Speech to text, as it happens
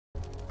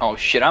Oh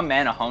shit, I'm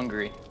mana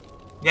hungry.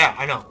 Yeah,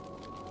 I know.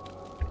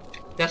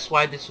 That's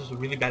why this was a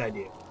really bad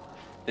idea.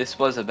 This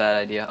was a bad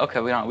idea. Okay,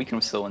 we can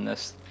still win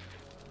this.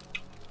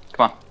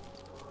 Come on.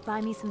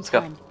 Buy me some Let's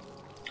time. go.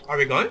 Are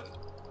we going?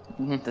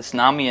 This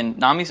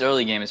Nami's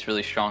early game is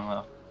really strong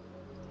though.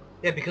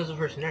 Yeah, because of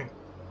her scenario.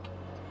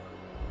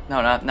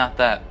 No, not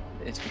that.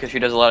 It's because she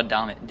does a lot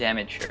of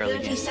damage early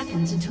 30 game.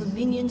 seconds until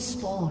minions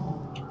spawn.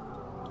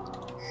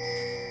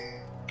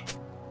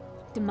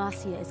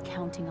 Demacia is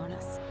counting on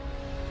us.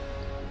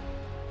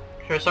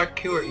 Should I start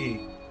Q or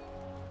E?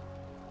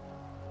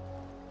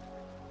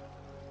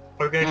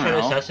 Are we gonna I try to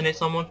don't know. assassinate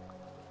someone?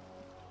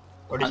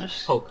 Or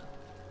just poke?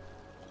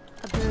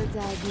 A bird's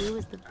eye view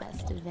is the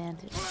best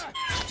advantage.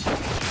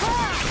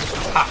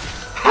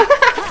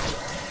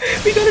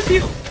 We got a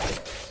deal!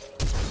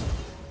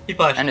 He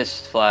flashed. And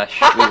his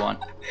flash. We won.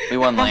 We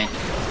won lane.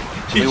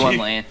 We won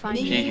lane.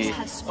 Minions GG.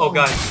 have spawned. Oh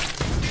god.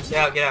 Get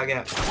out, get out, get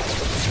out.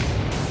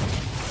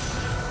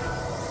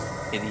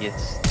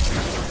 Idiots.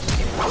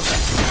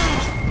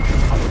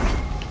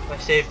 I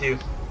saved you.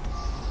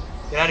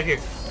 Get out of here.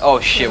 Oh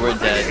shit, we're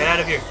Get dead. out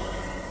of here.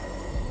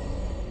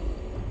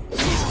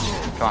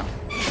 Come on.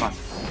 Come on.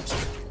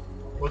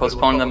 We're good,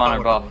 Postpone we're them fine, on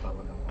we're our fine, buff. we're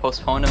fine,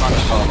 Postpone them on our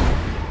buff.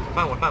 we're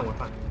fine, we're fine, we're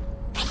fine.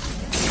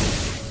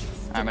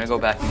 I'm gonna go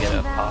back and get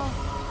a pop.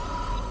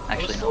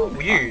 Actually, That no. was so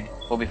weird.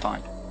 We'll be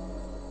fine.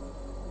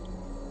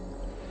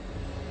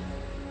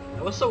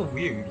 That was so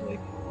weird, like.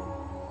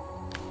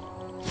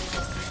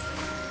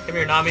 Come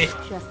here, Nami.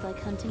 Just like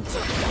hunting.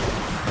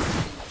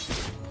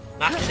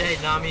 Not today,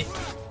 Nami.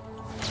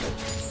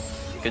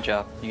 Good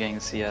job. You're getting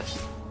the CS.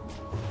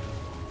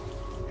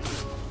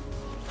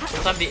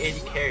 Since I'm the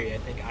AD carry, I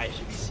think I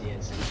should be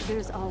CS.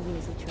 There's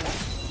always a trap.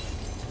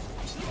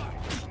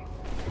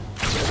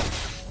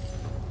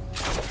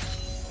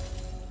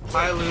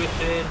 Hi,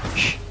 Lucian.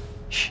 Shh.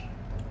 Shh.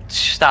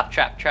 Stop.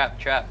 Trap. Trap.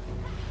 Trap.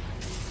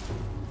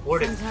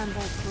 Warden. Sometimes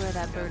I swear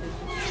that bird is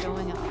just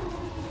showing up.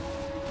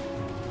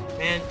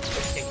 Man, I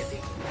can't get the.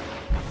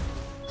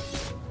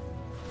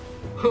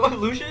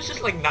 Lucian's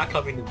just like not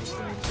coming to this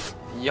lane.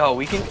 Yo,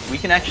 we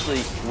can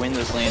actually win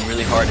this lane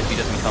really hard if he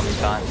doesn't come in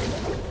time.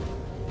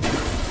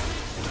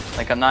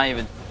 Like, I'm not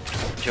even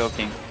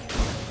joking.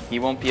 He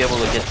won't be able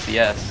to get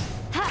CS.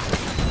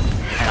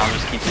 And I'll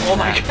just keep doing Oh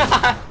my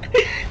that.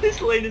 god! This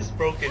lane is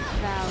broken.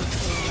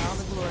 Vows taking all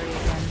the glory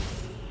again.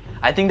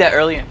 I think that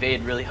early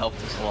invade really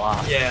helped us a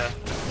lot. Yeah.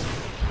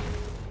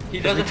 He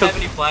We doesn't took- have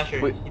any flasher.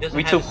 We, He doesn't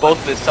we have took his both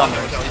flasher. his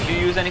summoners. Did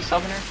you use any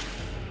summoner?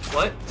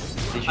 What?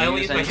 Did I you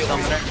only use used my any healer.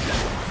 summoner?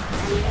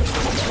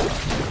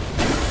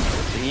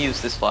 So he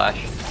used this flash.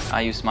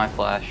 I used my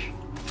flash.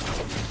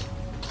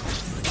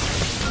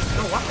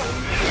 No, what?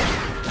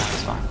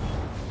 That's fine.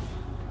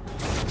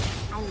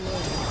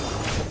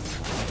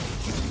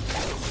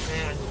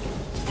 Man.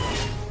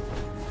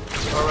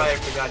 Alright, I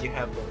forgot you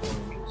have the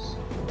oranges.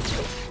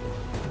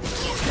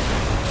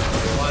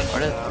 Watch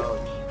What is- out.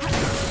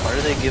 Why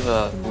do they give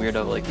a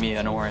weirdo like me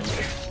an orange?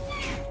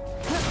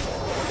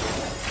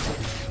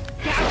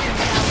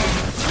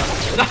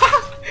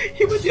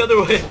 He went the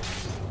other way.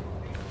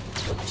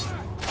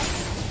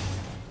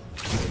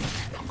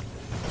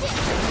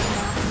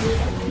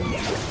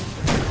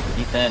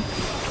 Ethan,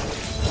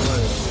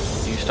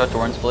 do you start the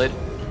orange blade?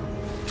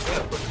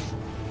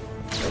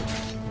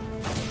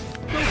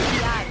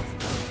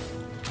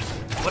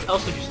 What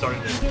else did you start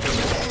with?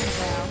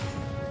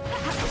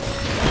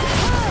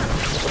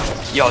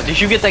 Yo, did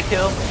you get that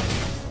kill?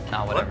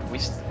 Nah, whatever.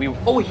 What? We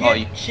Oh,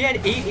 you she had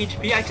 8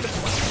 HP. I could have.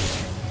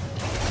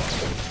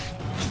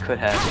 could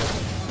have.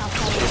 I'll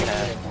follow Should you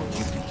have. later.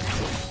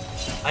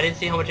 I didn't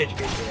see how much HP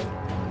she had.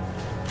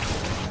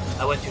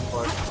 I went too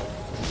far.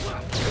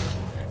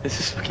 This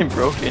is fucking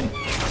broken.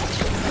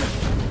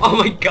 Oh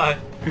my god.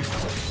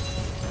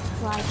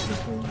 Fly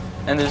quickly.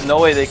 And there's no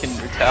way they can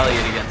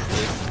retaliate against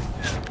this.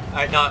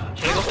 Alright, now,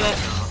 should I go for that?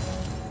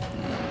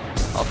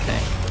 I'll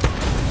tank.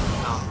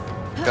 No.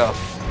 Go.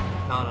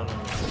 No.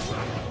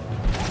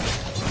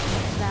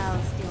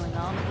 Vows stealing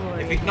all the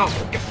glory. If we, no.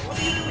 What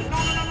are you doing? No.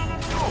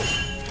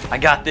 I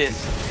got this.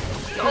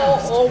 No,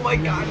 oh my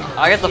god.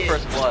 I got the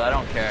first blood. I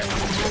don't care. Ally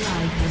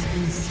has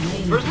been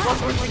slain. First blood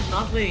worth like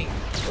nothing.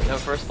 No,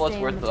 first blood's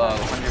worth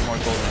 100 more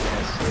gold than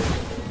this.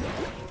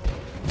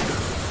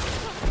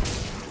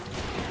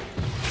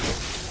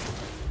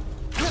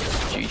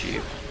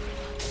 GG.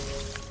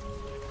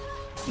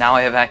 Now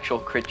I have actual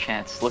crit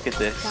chance. Look at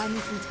this. Buy me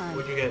some time.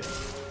 What'd you get?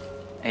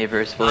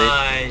 Averse blade.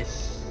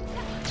 Nice.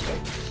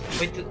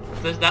 Wait,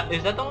 is that the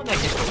one that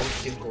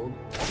gives gold?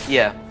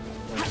 Yeah.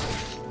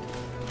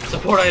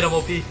 Support item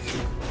OP. You've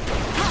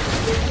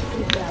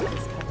got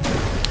this covered.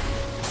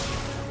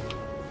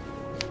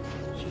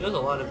 She does a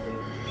lot of things.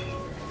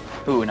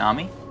 Ooh,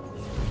 Nami?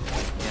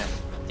 Yeah.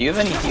 Do you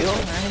have any heal or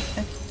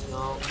anything?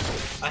 No.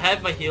 I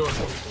have my heal and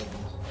most things.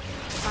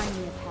 Find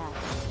me a path.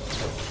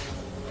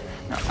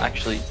 No,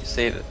 actually,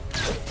 save it.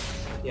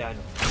 Yeah, I know.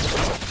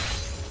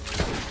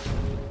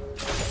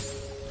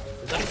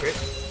 Is that a crit?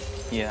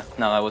 Yeah.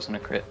 No, that wasn't a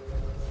crit.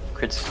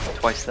 Crit's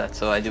twice that,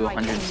 so I do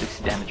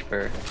 160 damage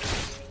per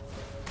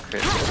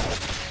crit.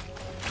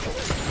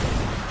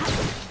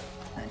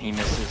 He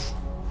misses.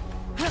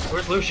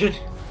 Where's Lucian?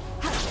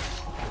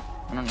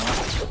 I don't know.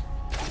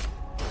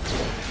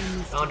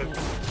 Found him.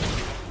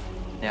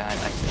 Yeah, I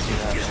can see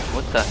that.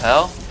 What the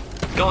hell?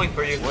 Going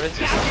for you. What does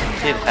this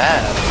kid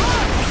have?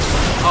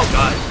 Oh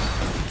god.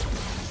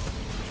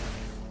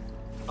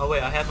 Oh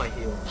wait, I have my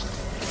heal. An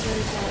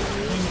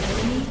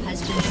enemy has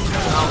been slain.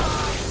 Oh.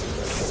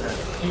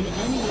 An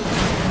enemy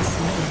has been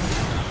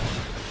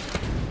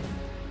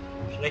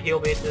slain. Should I heal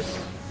bait this?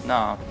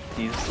 No,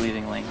 he's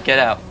leaving lane. Get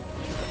out.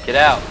 Get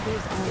out.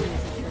 There's always a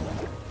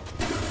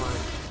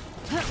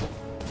trade.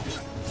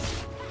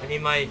 I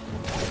need my...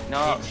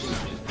 No.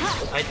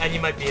 I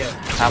need my BF.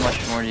 How much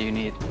more do you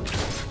need?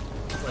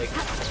 Like...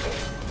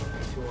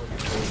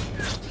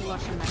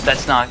 200.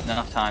 That's not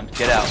enough time.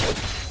 Get out.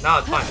 No,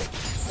 it's fine.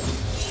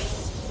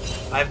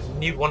 I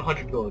need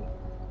 100 gold.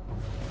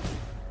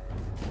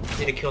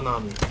 Need to kill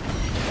Nami.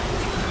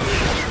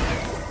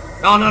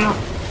 No, no, no!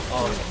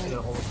 Oh, it's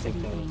gonna almost take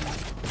down.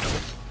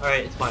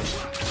 Alright, it's fine.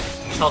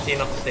 It's healthy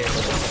enough to stay in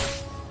there.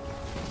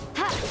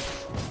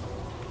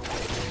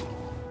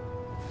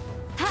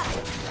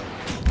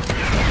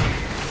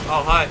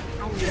 Oh, hi.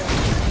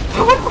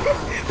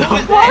 What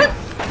was that?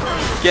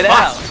 Get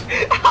out.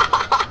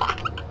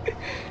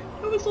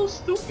 That was so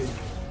stupid.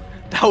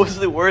 That was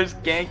the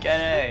worst gank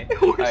NA.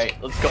 Alright,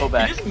 let's go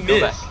back. You just Go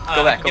missed. back.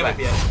 Go back. Go give back.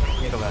 it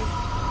BF. Go back.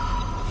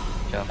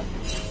 Go.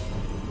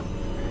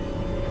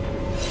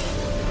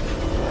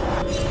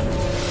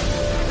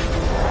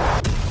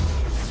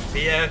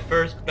 BF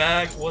first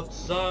back,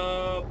 what's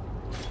up?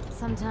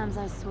 Sometimes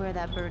I swear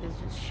that bird is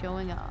just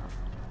showing off.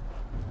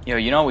 Yo,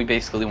 you know we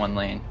basically won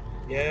lane.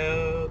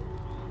 Yeah.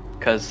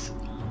 Cause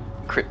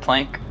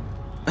Quinn+Gangplank.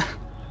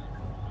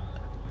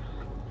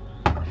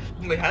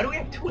 Wait, how do we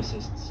have 2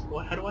 assists?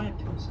 What? How do I have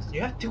 2 assists?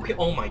 You have 2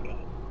 oh my god.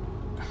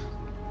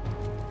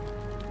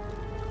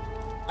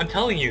 I'm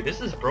telling you, this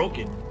is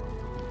broken.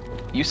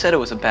 You said it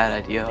was a bad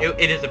idea.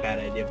 It is a bad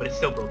idea, but it's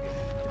still broken.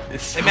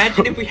 It's so-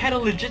 Imagine if we had a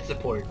legit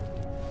support.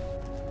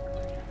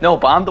 No,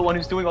 but I'm the one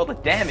who's doing all the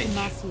damage.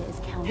 Demacia is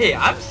counting. Hey,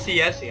 I'm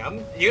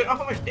CSing. You know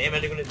how much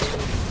damage I'm gonna do?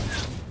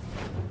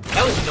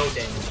 That was no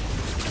damage.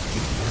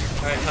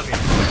 Alright, come here.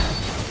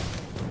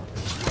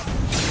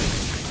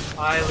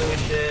 Hi,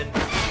 Lucian.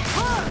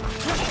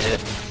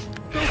 Shit.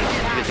 You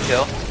get the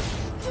kill?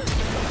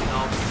 No.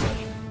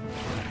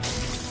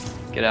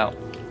 Get out.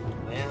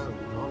 Man,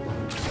 no.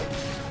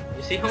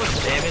 You see how much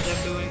damage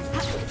I'm doing?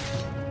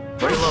 What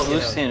Pretty low, is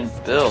Lucian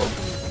build?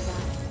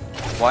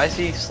 Why does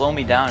he slow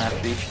me down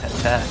after each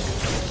attack?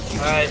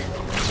 Alright.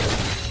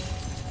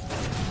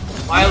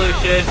 Bye,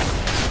 Lucian.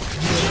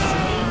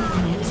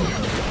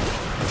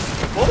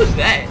 What was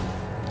that?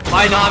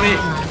 Bye, Nami.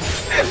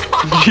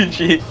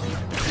 GG.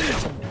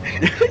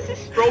 This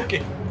is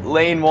broken.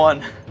 Lane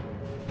 1.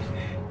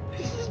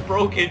 This is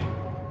broken.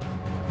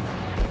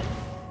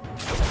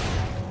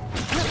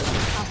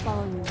 I'll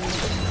follow you.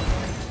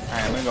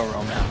 Alright, I'm gonna go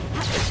roam now.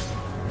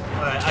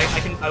 Alright, I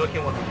can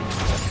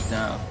 1v2.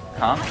 No.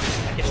 Huh? I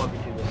can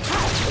 1v2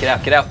 this. Get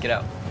out, get out, get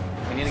out.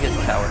 We need to get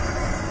the tower.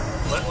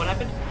 What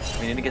happened?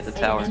 We need to get the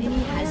tower. An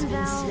enemy has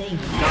been slain.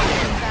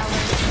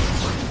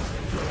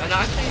 No,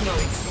 actually, no,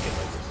 we can fight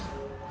this.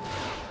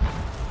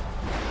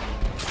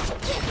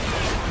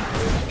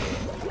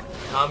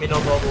 Nami, no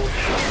bubble.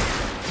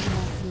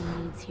 Demacia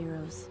needs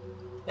heroes.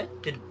 That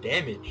did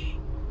damage.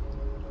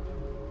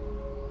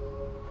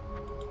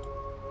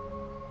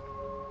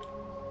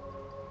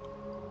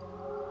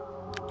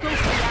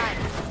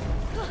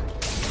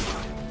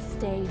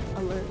 Stay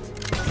alert.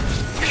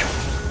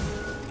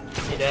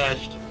 He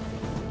dashed.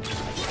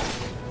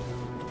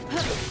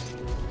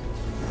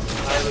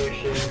 Hi,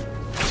 Lucian.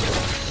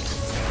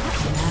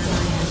 An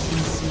ally has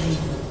been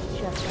slain.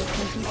 Just like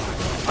Pinky.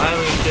 Hi,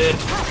 Lucian.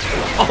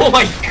 Oh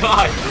my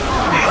god!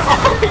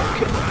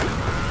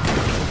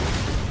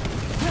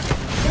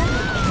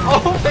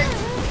 Oh my...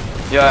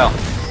 Yo,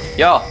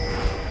 yo.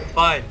 It's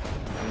fine.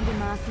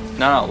 Demacia.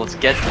 No, no, let's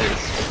get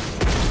this.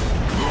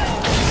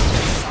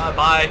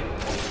 Bye.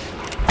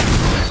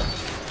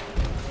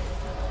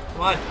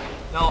 Come on.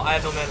 No, I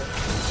have no mana.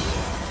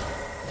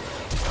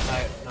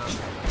 No.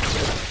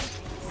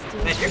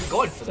 Still Man, you're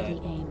going for that.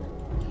 steady aim.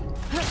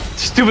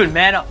 Stupid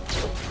mana.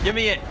 Give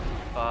me it.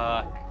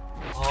 Fuck.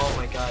 Oh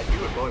my god, you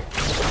were going for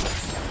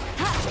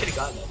that. You could've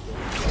gotten that.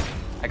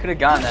 I could have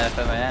gotten that if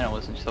my mana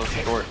wasn't so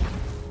short.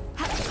 I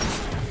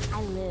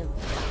live.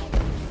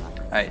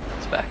 Alright,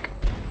 it's back.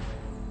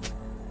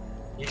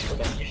 You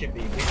should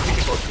be. We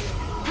should both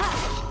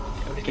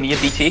be. Can you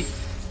get BT?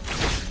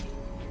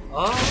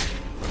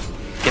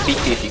 Get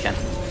BT if you can.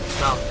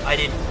 No, I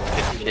need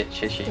 50.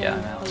 Shit, yeah,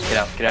 I'm out.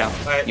 Get out.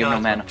 Alright, You have no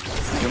no, mana.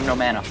 You have no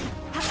mana.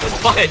 It's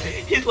fine.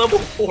 He's level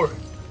 4.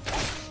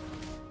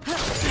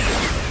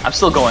 I'm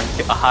still going.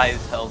 A high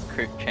as hell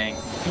Quinn+Gangplank.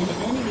 An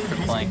enemy has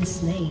been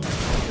slain.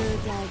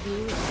 Bird's eye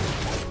view is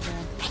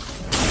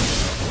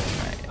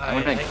Alright, I I'm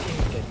gonna can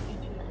get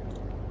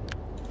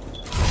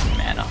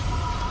mana.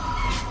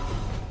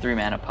 3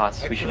 mana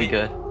pots. We should be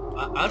good.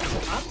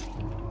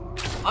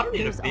 I don't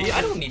need a B.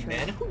 I don't need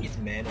mana. Who needs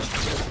mana?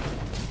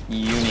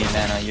 You need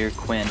mana. You're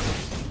Quinn.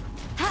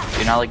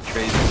 You're not like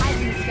Travis.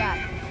 Eyes in the sky.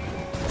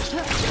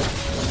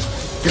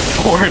 You're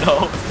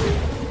 4-0.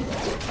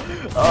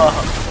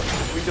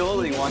 Oh, we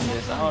totally won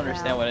this. I don't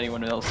understand what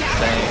anyone else is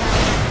saying.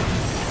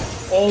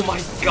 Oh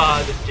my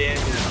god, the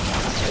damage.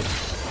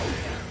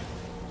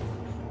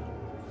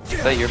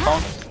 Is that your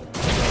phone?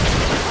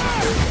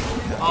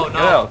 Oh no.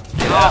 Get out.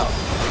 Get out.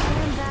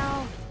 Iron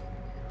Val.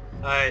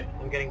 Alright,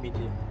 I'm getting BT.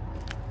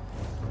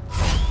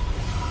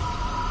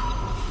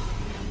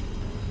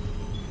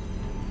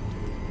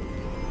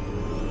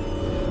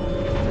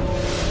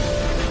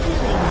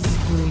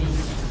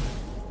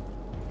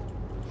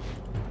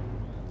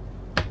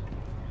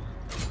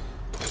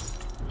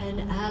 An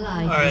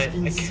ally Alright, has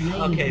been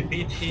slain. okay,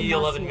 BT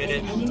 11 An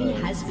minutes. enemy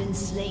has been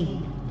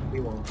slain. We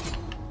won.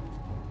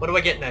 What do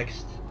I get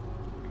next?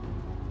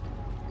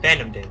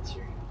 Phantom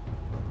Dancer.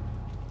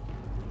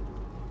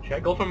 Should I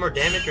go for more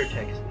damage or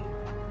text?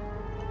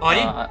 Oh, I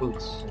need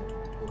boots.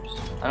 Oops.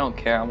 I don't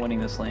care. I'm winning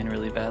this lane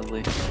really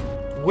badly.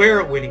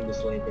 We're winning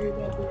this lane very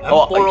badly. I'm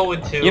Oh,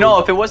 4-0-2. You know,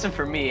 if it wasn't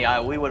for me,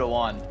 we would have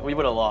won. We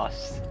would have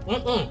lost.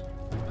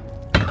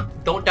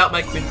 Don't doubt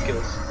my Quinn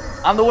skills.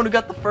 I'm the one who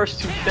got the first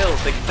 2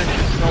 kills. They can finish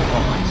the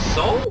snowball.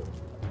 So?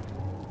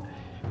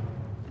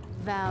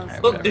 Vows.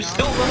 Look, there's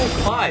still level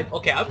 5.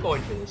 Okay, I'm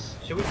going for this.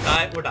 Should we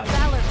die? We're dying.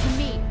 Valor to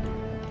me.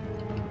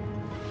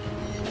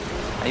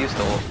 I used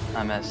to ult.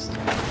 I missed.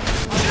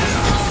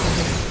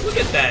 Look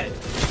at that.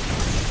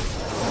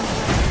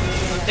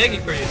 I'm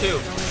taking for you too.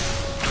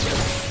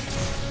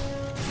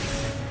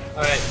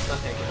 Alright, not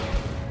taking.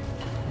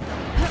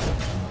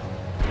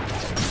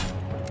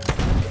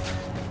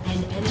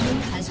 An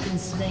enemy has been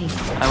slain.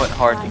 I went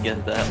hard to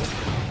get that.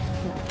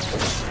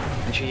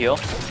 Did you heal?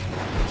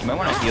 You might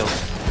want to heal.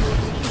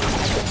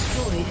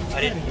 I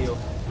didn't heal.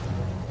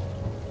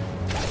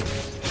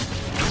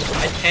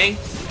 I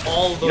tanked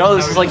all those. You know,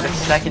 this is like the towers.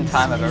 second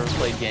time I've ever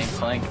played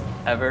Gangplank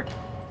ever.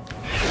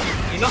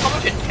 You know how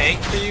much it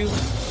tanked for you?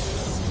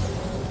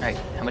 Alright,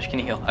 how much can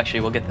you heal?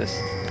 Actually, we'll get this.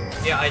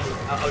 Yeah, I do.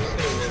 I was just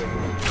gonna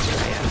wait.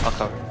 Yeah, I'll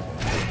cover.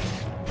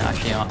 No,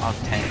 actually, I'll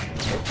tank.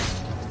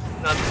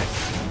 Not tank.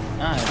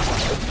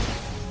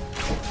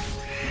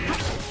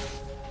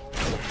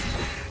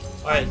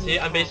 Alright, see,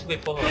 I'm basically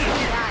full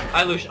health.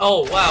 I lose.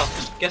 Oh, wow.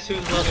 Guess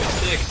who's level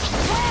 6?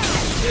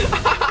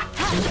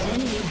 An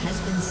enemy has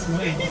been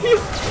slain.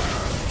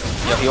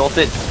 Yo, he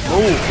ulted.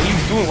 Move! What are you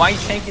doing? Why are you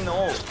tanking the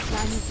ult?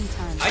 Buy me some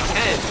time. I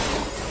can.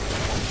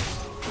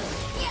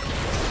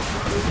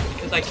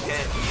 Because I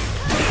can.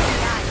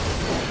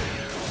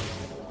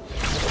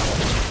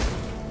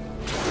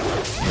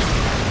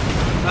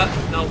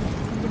 No.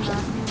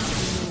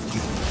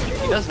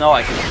 He does know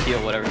I can heal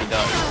whatever he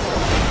does.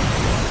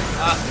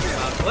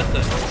 What the?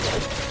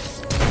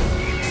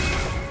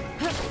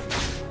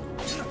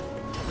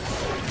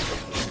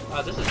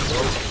 This is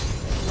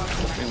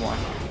broken. We won.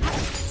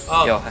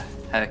 Oh. Yo,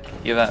 heck.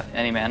 You have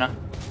any mana?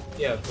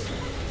 Yeah, of course.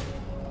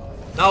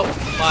 No,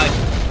 5.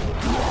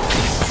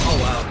 Oh,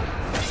 wow.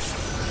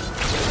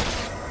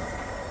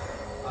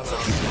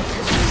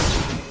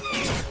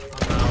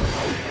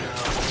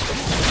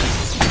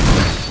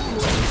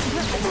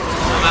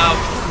 I'm out.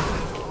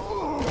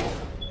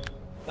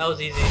 That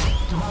was easy.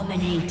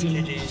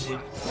 Dominating. GG easy.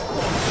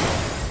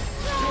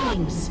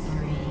 Killing spree.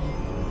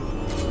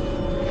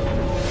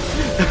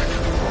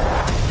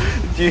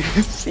 Do you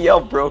see how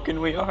broken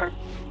we are?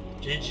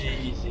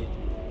 GG easy.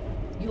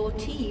 Your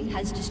team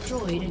has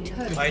destroyed a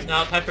turret. Alright,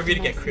 now time for me to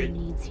get Messi crit.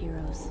 needs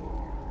heroes.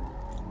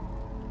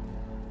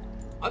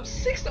 I'm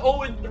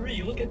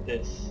 6-0-3, look at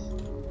this.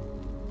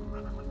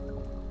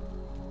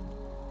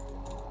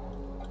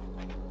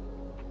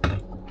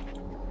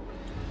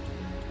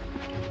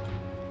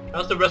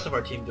 How's the rest of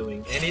our team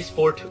doing? Annie's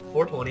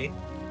 420.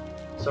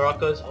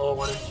 Soraka's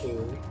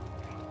 0-1-2.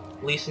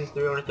 Lee Sin's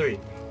 3-1-3.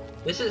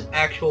 This is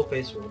actual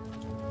face roll.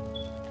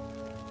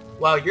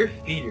 Wow, you're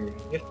feeder.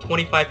 You have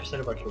 25%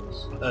 of our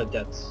kills.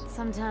 Deaths.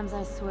 Sometimes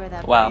I swear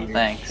that Wow, Peter's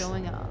thanks.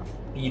 showing off.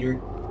 Feeder.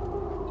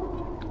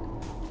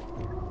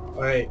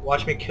 Alright,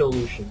 watch me kill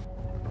Lucian.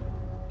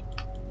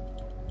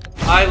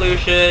 Hi,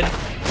 Lucian!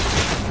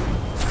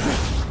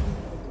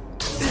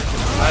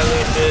 Hi,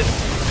 Lucian.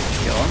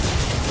 Kill him.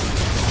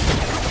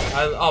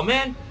 Oh,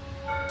 man!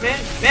 Man!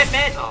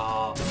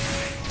 Aww.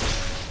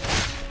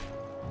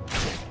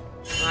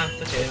 Ah,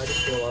 it's okay, I just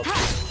heal up.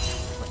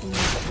 Putting them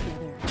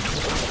together.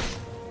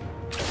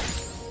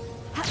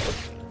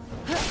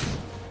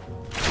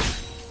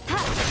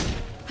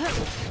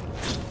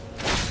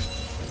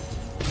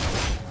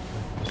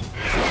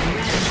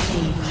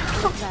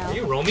 Are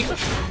you roaming?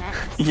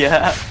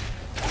 Yeah.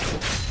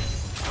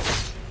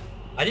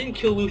 I didn't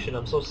kill Lucian,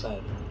 I'm so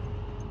sad.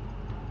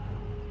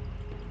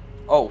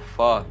 Oh,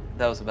 fuck.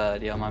 That was a bad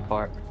idea on my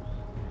part.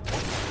 Stay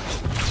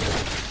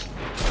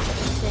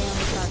on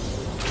the target.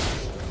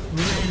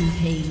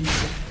 Rampage.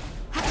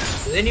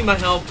 Do they need my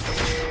help?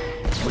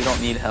 We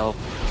don't need help.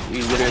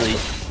 We literally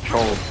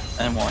trolled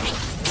and won.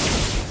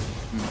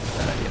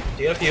 Bad idea.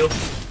 Do you have heal?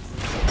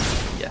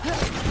 Yeah.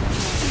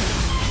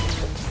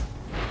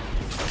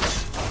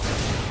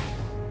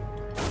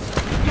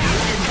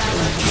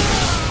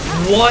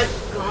 What?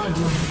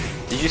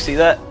 Did you see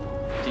that?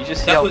 Did you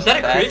just see how Was that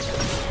a bad- crit?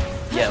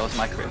 Yeah, it was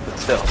my crit, but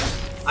still.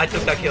 I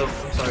took that kill.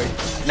 I'm sorry.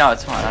 No,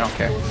 it's fine. I don't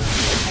care.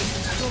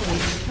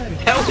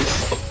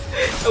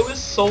 That was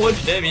so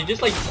much damage. He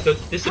just like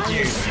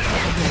disappeared.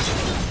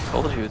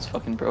 Told you it's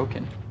fucking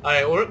broken.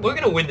 Alright, we're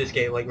gonna win this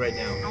game like right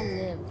now. I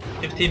live.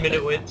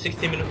 15-minute win,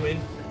 16-minute win.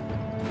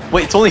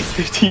 Wait, it's only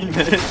 15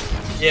 minutes.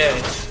 Yeah.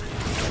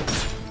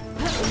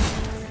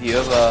 Do you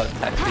have a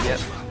tax speed yet?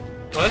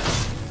 What?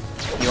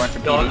 You want for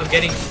PD? No,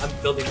 I'm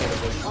building kind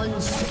of win.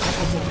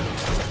 Unstoppable.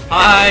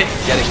 Hi!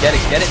 Get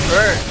it,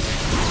 first!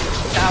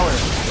 Tower!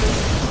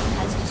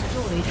 Has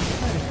destroyed a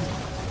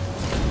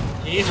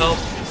turret. Need help.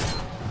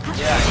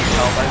 Yeah, I need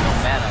help, I have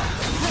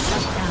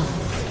Shut down. no mana.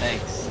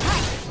 Thanks.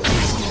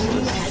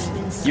 Enemy has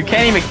been slain. You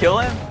can't even kill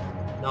him?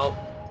 Nope.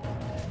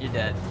 You're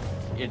dead.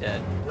 You're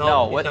dead. No,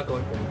 No, he's what? not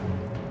going for me.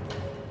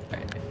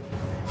 Alright,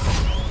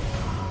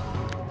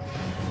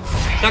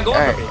 He's not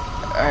going for me.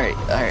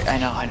 alright, I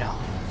know.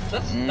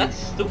 That's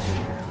stupid.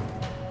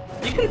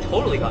 You could have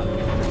totally gotten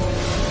me.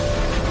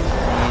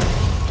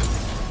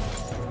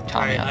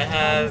 Tommy, Alright, I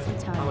have Some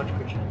how time. much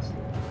crit chance?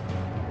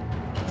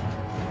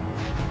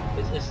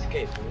 It's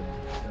escape,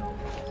 right?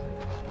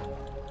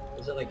 No.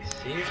 Is it like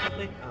C or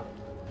something? Oh.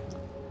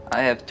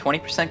 I have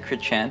 20%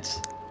 crit chance,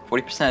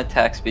 40%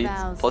 attack speed,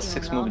 Vows plus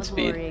stealing 6 all movement the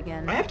glory speed.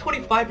 again. I have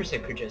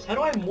 25% crit chance. How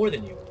do I have more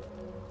than you?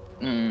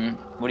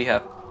 What do you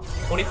have?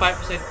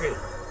 25% crit.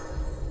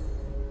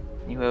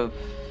 You have...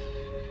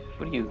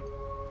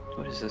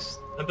 What is this?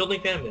 I'm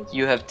building Phantom Dance.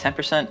 You have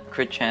 10%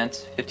 crit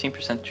chance,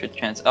 15% crit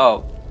chance.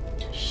 Oh,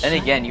 and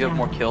again, you have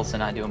more kills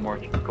than I do and more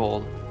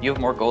gold. You have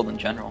more gold in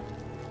general.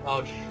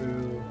 Oh,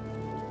 true.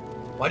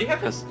 Why do you have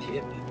this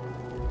tip?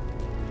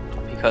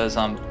 Because,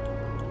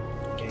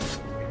 Okay.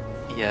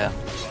 yeah.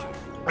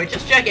 Alright,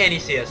 just check any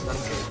CS. I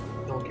don't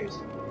care. No one cares.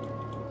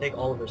 Take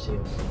all of her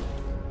CS.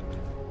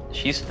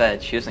 She's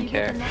fed, she doesn't You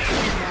get care. the next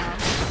one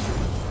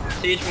now.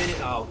 Stage rating?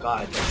 Oh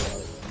god.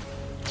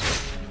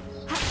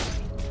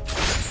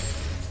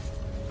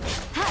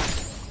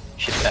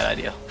 Shit, bad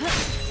idea.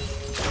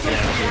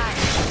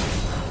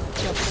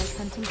 Just like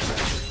hunting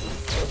crows.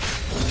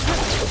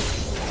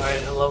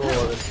 Alright, I'm level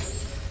 11.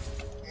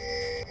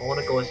 I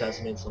wanna go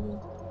assassinate someone.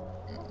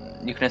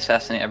 You can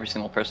assassinate every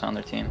single person on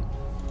their team.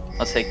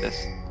 Let's take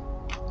this.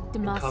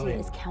 Demacia Incoming.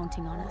 is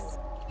counting on us.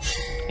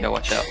 You gotta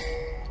watch out.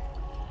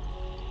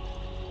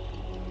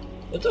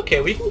 It's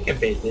okay, we can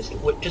bait this.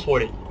 Just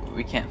ward it.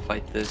 We can't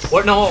fight this.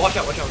 Ward, no, watch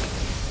out.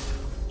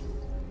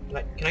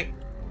 Can I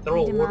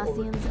throw a ward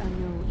over? Demacians are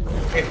no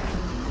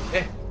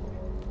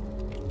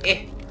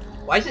easy.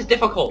 Why is this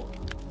difficult?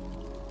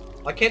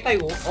 Why can't I?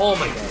 Oh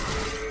my god.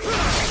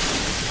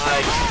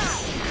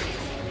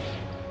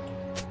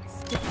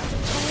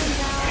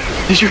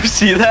 Did you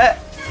see that?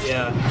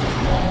 Yeah.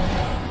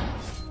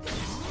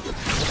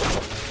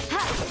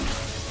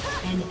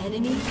 An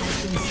enemy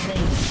has been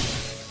slain.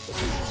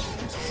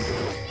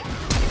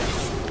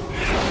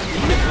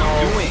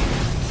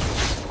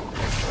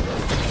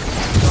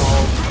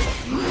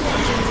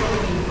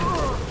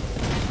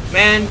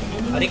 Man,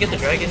 I didn't get the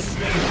dragon.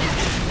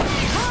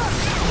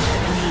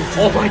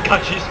 Oh my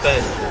god, she's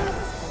fed.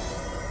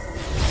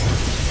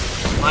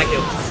 My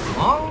kill.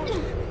 Oh.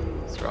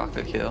 It's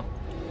rocket kill.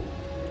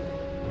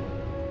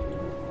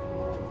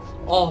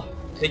 Oh,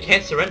 they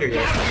can't surrender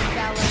yet.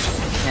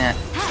 Yeah.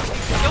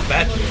 Feel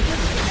bad.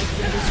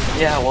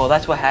 Yeah, well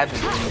that's what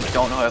happens when you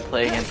don't know how to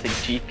play against the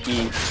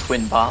GP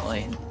Quinn bot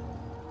lane.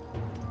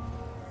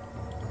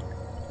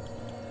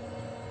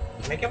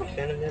 Can I get my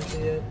Phantom Dance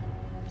yet?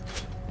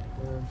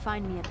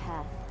 Find me a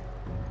path.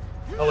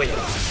 Oh wait.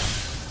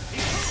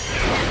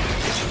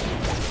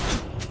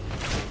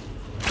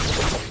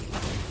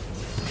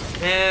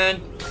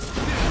 Man.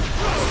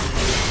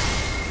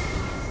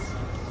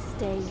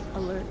 Stay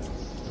alert.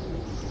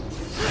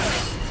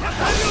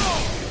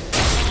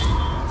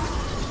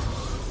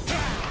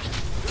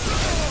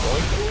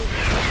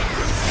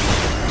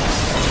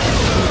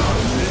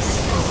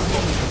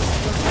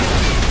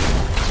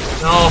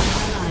 No.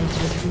 Ally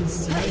has been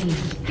slain.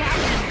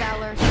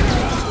 Valor.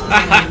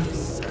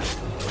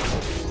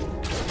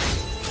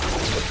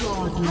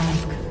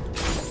 Godlike.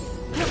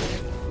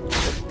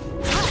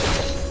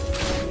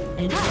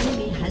 An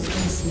enemy has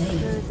been slain.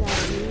 Bird's eye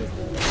view is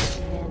the best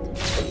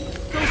advantage.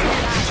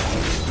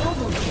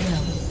 Double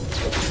kill.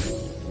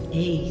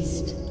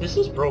 Aced. This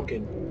is broken.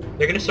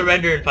 They're gonna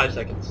surrender in 5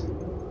 seconds.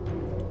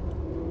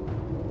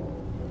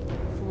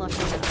 Flush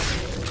it out.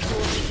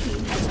 Your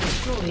team has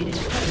destroyed a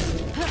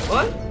turret.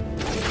 What?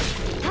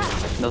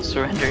 No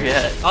surrender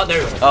yet. Oh,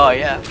 there we go. Oh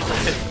yeah.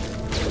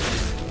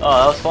 Oh,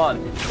 that was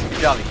fun. Good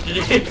job.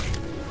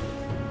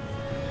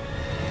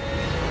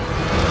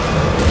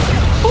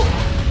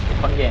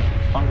 Fun game.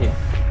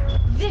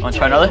 Wanna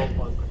try another?